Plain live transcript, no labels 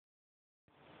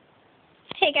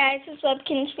Hey guys, it's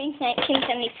Webkins Freak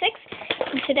 1976,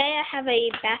 and today I have a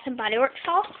Bath and Body Works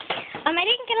haul. I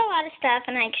didn't get a lot of stuff,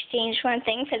 and I exchanged one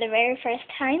thing for the very first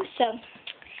time, so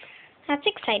that's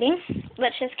exciting.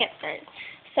 Let's just get started.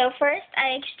 So first,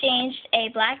 I exchanged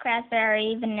a black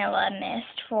raspberry vanilla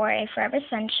mist for a Forever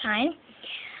Sunshine.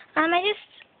 I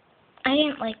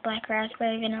didn't like black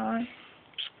raspberry vanilla.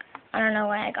 I don't know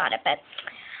why I got it, but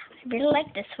I really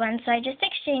like this one, so I just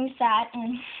exchanged that,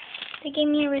 and they gave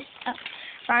me a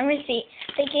receipt.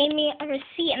 They gave me a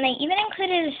receipt, and they even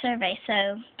included a survey,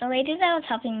 so the lady that was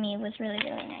helping me was really,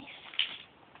 really nice.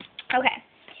 Okay,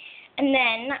 and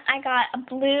then I got a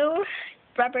blue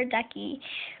rubber ducky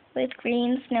with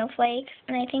green snowflakes,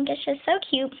 and I think it's just so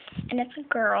cute, and it's a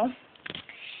girl,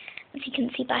 as you can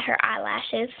see by her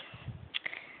eyelashes.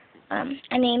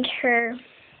 I named her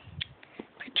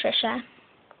Patricia.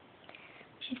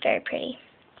 She's very pretty.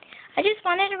 I just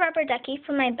wanted a rubber ducky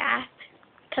for my bath,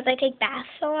 because I take baths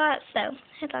a lot, so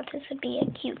I thought this would be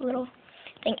a cute little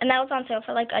thing. And that was on sale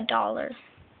for like $1,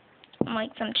 like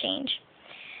some change.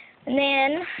 And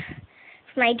then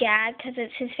for my dad, because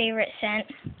it's his favorite scent,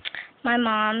 my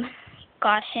mom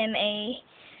got him a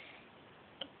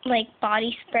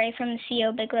body spray from the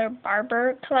C.O. Bigler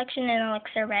Barber collection in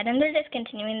Elixir Red, and they're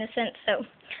discontinuing the scent, so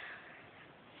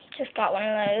just got one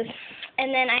of those.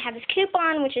 And then I have this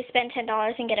coupon, which is spend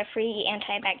 $10 and get a free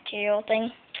antibacterial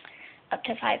thing, up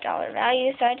to $5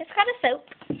 value. So I just got a soap,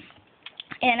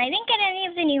 and I didn't get any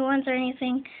of the new ones or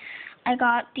anything. I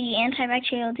got the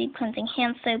antibacterial deep cleansing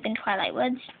hand soap in Twilight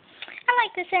Woods. I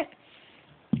like the scent.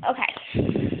 Okay,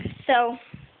 so,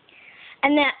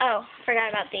 and then, oh, forgot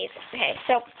about these. Okay,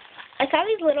 so I saw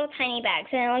these little tiny bags,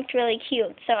 and it looked really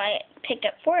cute, so I picked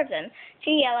up 4 of them,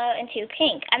 2 yellow and 2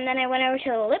 pink. And then I went over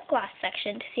to the lip gloss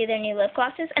section to see their new lip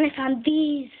glosses, and I found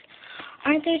these.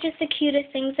 Aren't they just the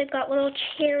cutest things? They've got little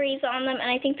cherries on them,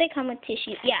 and I think they come with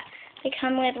tissue. Yeah, they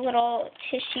come with little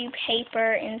tissue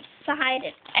paper inside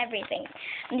and everything.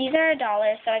 And these are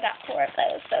 $1, so I got 4 of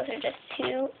those. Those are just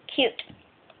too cute.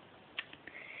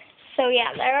 So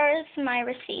yeah, there's my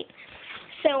receipt.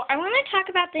 So I want to talk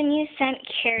about the new scent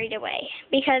Carried Away,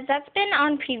 because that's been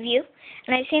on preview,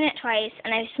 and I've seen it twice,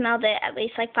 and I've smelled it at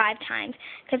least like 5 times,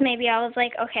 because maybe I was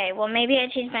like, okay, well maybe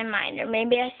I changed my mind, or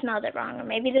maybe I smelled it wrong, or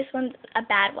maybe this one's a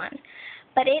bad one.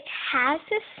 But it has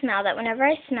this smell that whenever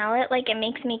I smell it, like, it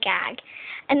makes me gag.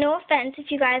 And no offense if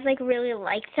you guys like really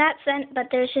like that scent, but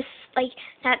there's just like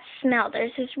that smell.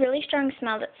 There's this really strong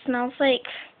smell that smells like,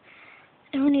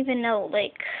 I don't even know,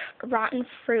 like rotten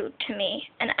fruit to me,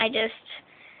 and I just...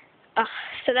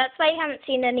 so that's why I haven't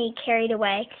seen any Carried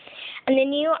Away. And the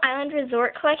new Island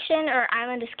Resort collection, or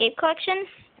Island Escape collection,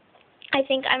 I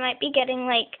think I might be getting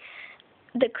like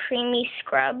the creamy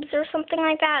scrubs or something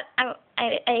like that.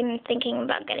 I'm thinking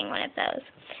about getting one of those.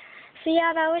 So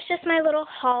yeah, that was just my little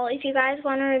haul. If you guys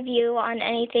want a review on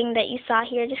anything that you saw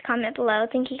here, just comment below.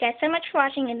 Thank you guys so much for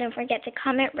watching, and don't forget to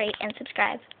comment, rate, and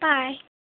subscribe. Bye!